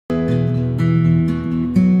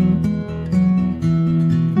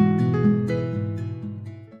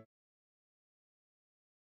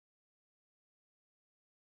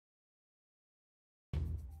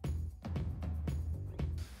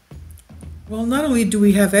Well, not only do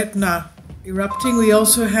we have Etna erupting, we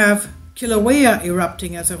also have Kilauea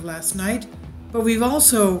erupting as of last night, but we've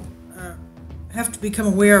also have to become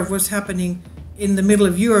aware of what's happening in the middle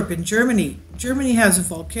of Europe, in Germany. Germany has a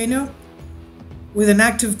volcano with an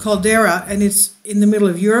active caldera, and it's in the middle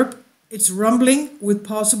of Europe. It's rumbling with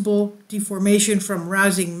possible deformation from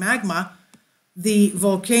rising magma. The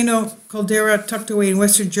volcano caldera tucked away in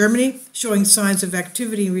western Germany, showing signs of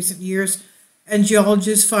activity in recent years, and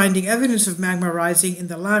geologists finding evidence of magma rising in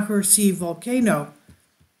the Laacher Sea volcano.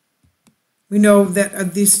 We know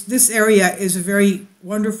that this area is a very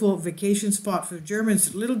wonderful vacation spot for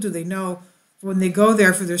Germans. Little do they know, when they go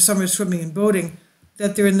there for their summer swimming and boating,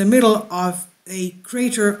 that they're in the middle of a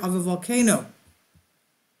crater of a volcano.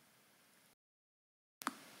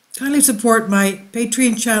 Kindly support my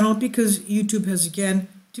Patreon channel because YouTube has again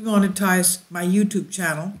demonetized my YouTube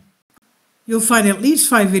channel. You'll find at least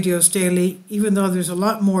 5 videos daily, even though there's a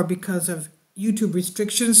lot more because of YouTube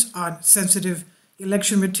restrictions on sensitive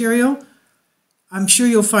election material. I'm sure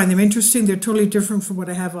you'll find them interesting. They're totally different from what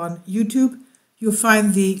I have on YouTube. You'll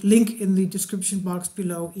find the link in the description box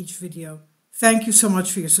below each video. Thank you so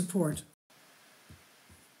much for your support.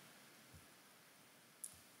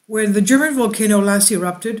 When the German volcano last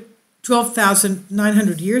erupted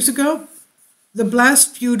 12,900 years ago, the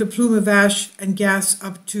blast spewed a plume of ash and gas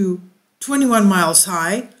up to 21 miles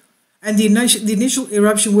high, and the initial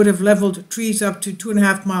eruption would have leveled trees up to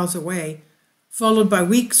 2.5 miles away, followed by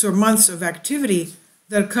weeks or months of activity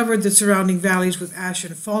that covered the surrounding valleys with ash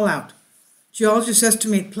and fallout. Geologists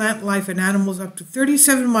estimate plant life and animals up to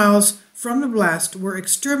 37 miles from the blast were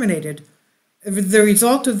exterminated, the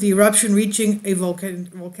result of the eruption reaching a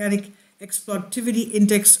volcanic explosivity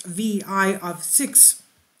index VEI of 6.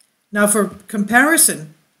 Now, for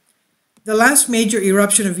comparison, the last major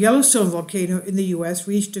eruption of Yellowstone volcano in the US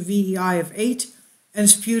reached a VEI of 8 and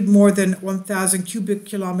spewed more than 1,000 cubic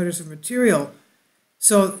kilometers of material.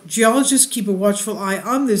 So geologists keep a watchful eye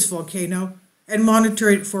on this volcano and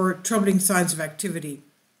monitor it for troubling signs of activity.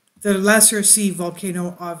 The Laacher Sea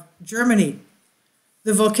volcano of Germany.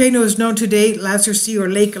 The volcano is known today, Laacher Sea or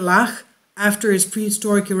Lake Lach, after its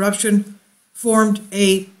prehistoric eruption, formed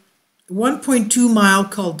a 1.2-mile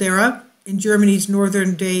caldera in Germany's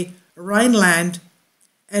northern-day Rhineland,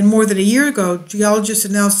 and more than a year ago, geologists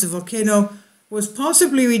announced the volcano was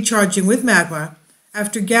possibly recharging with magma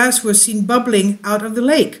after gas was seen bubbling out of the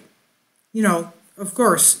lake. You know, of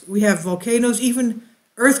course, we have volcanoes, even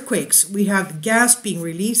earthquakes. We have gas being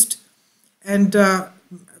released, and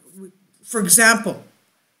for example,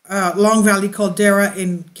 Long Valley Caldera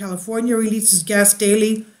in California releases gas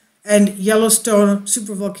daily, and Yellowstone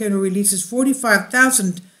supervolcano releases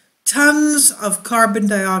 45,000 tons of carbon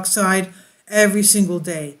dioxide every single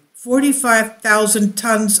day. 45,000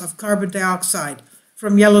 tons of carbon dioxide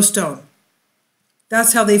from Yellowstone.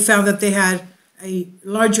 That's how they found that they had a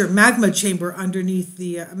larger magma chamber underneath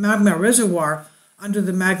the magma reservoir under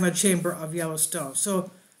the magma chamber of Yellowstone.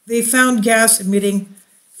 So they found gas emitting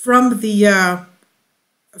from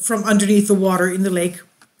underneath the water in the lake,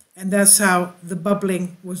 and that's how the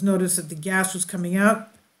bubbling was noticed, that the gas was coming out,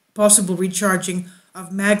 possible recharging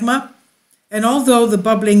of magma. And although the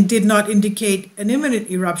bubbling did not indicate an imminent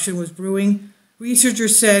eruption was brewing,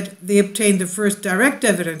 researchers said they obtained the first direct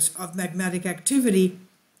evidence of magmatic activity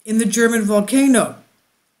in the German volcano.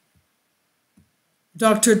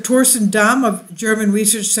 Dr. Thorsten Dahm of German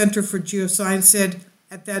Research Center for Geoscience said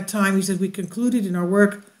at that time, he said, we concluded in our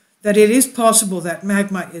work that it is possible that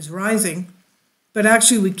magma is rising, but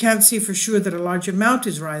actually we can't see for sure that a large amount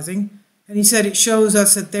is rising. And he said it shows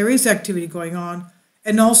us that there is activity going on,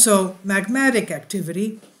 and also magmatic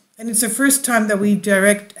activity. And it's the first time that we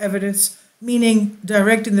direct evidence, meaning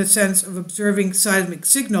direct in the sense of observing seismic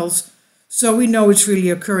signals, so we know it's really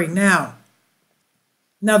occurring now.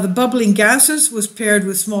 Now, the bubbling gases was paired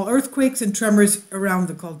with small earthquakes and tremors around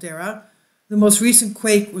the caldera. The most recent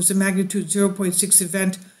quake was a magnitude 0.6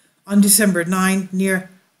 event on December 9 near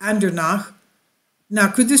Andernach. Now,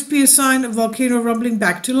 could this be a sign of volcano rumbling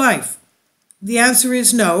back to life? The answer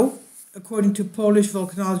is no, according to Polish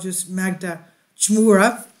volcanologist Magda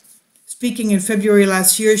Chmura. Speaking in February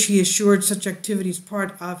last year, she assured such activity is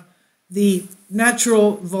part of the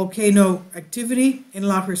natural volcano activity in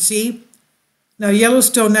Laacher Sea. Now,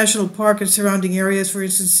 Yellowstone National Park and surrounding areas, for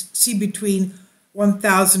instance, see between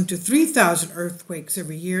 1,000 to 3,000 earthquakes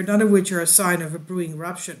every year, none of which are a sign of a brewing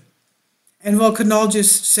eruption. And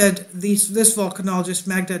volcanologists said, this volcanologist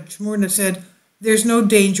Magda Chmura said, there's no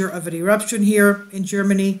danger of an eruption here in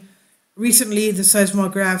Germany. Recently, the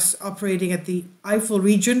seismographs operating at the Eifel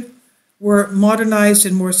region were modernized,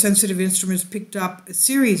 and more sensitive instruments picked up a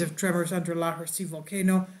series of tremors under Laacher Sea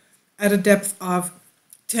volcano at a depth of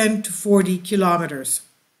 10 to 40 kilometers.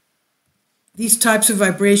 These types of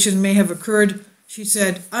vibrations may have occurred, she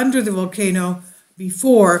said, under the volcano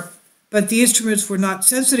before, but the instruments were not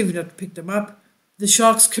sensitive enough to pick them up. The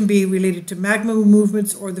shocks can be related to magma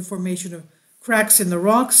movements or the formation of cracks in the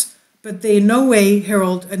rocks, but they in no way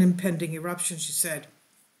herald an impending eruption, she said.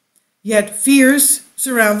 Yet fears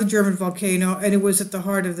surround the German volcano, and it was at the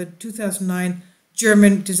heart of the 2009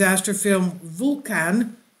 German disaster film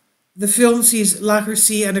Vulcan. The film sees Laacher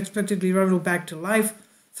Sea unexpectedly rumble back to life,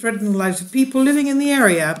 threatening the lives of people living in the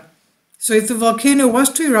area. So if the volcano was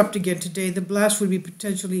to erupt again today, the blast would be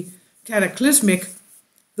potentially cataclysmic.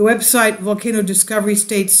 The website Volcano Discovery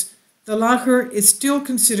states the Laacher is still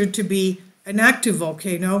considered to be an active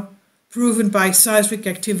volcano, proven by seismic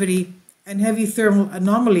activity and heavy thermal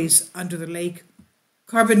anomalies under the lake.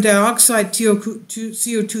 Carbon dioxide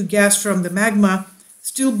CO2 gas from the magma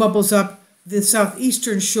still bubbles up the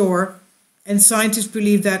southeastern shore, and scientists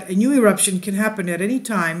believe that a new eruption can happen at any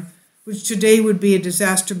time, which today would be a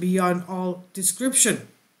disaster beyond all description.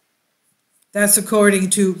 That's according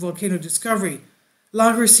to Volcano Discovery.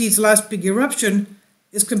 Laacher Sea's last big eruption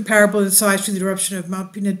is comparable in size to the eruption of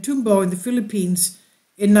Mount Pinatubo in the Philippines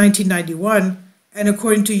in 1991, and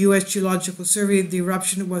according to U.S. Geological Survey, the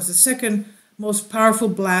eruption was the second most powerful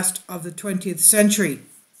blast of the 20th century.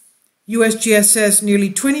 USGS says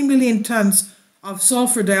nearly 20 million tons of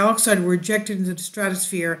sulfur dioxide were ejected into the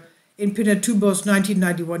stratosphere in Pinatubo's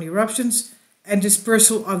 1991 eruptions, and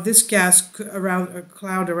dispersal of this gas around a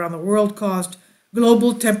cloud around the world caused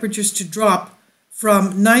global temperatures to drop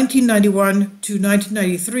from 1991 to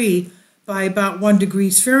 1993 by about 1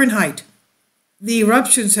 degree Fahrenheit. The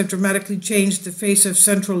eruptions have dramatically changed the face of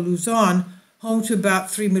central Luzon, home to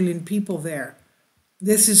about 3 million people there.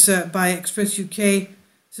 This is by Express UK,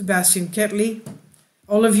 Sebastian Ketley.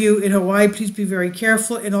 All of you in Hawaii, please be very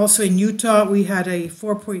careful. And also in Utah, we had a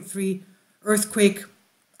 4.3 earthquake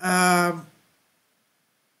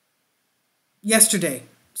yesterday.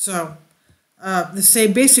 So the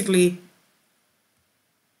same, basically,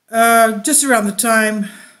 just around the time,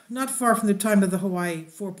 not far from the time of the Hawaii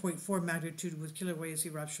 4.4 magnitude with Kilauea's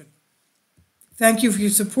eruption. Thank you for your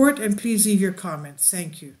support, and please leave your comments.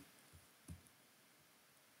 Thank you.